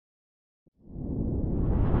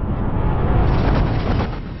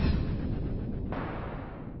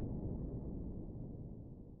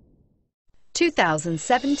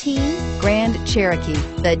2017 Grand Cherokee.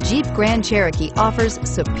 The Jeep Grand Cherokee offers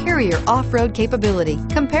superior off-road capability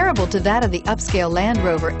comparable to that of the upscale Land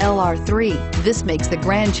Rover LR3. This makes the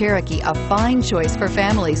Grand Cherokee a fine choice for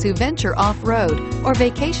families who venture off-road or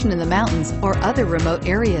vacation in the mountains or other remote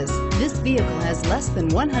areas. This vehicle has less than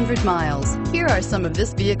 100 miles. Here are some of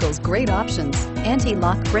this vehicle's great options: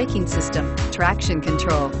 anti-lock braking system, traction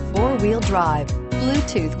control, four-wheel drive,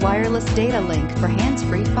 Bluetooth wireless data link for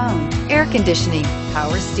hands-free phone, air conditioning,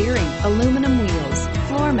 power steering, aluminum wheels,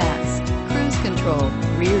 floor mats, cruise control,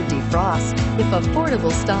 rear defrost. If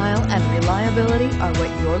affordable style and reliability are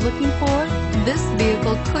what you're looking for, this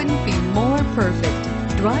vehicle couldn't be more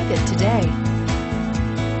perfect. Drive it today.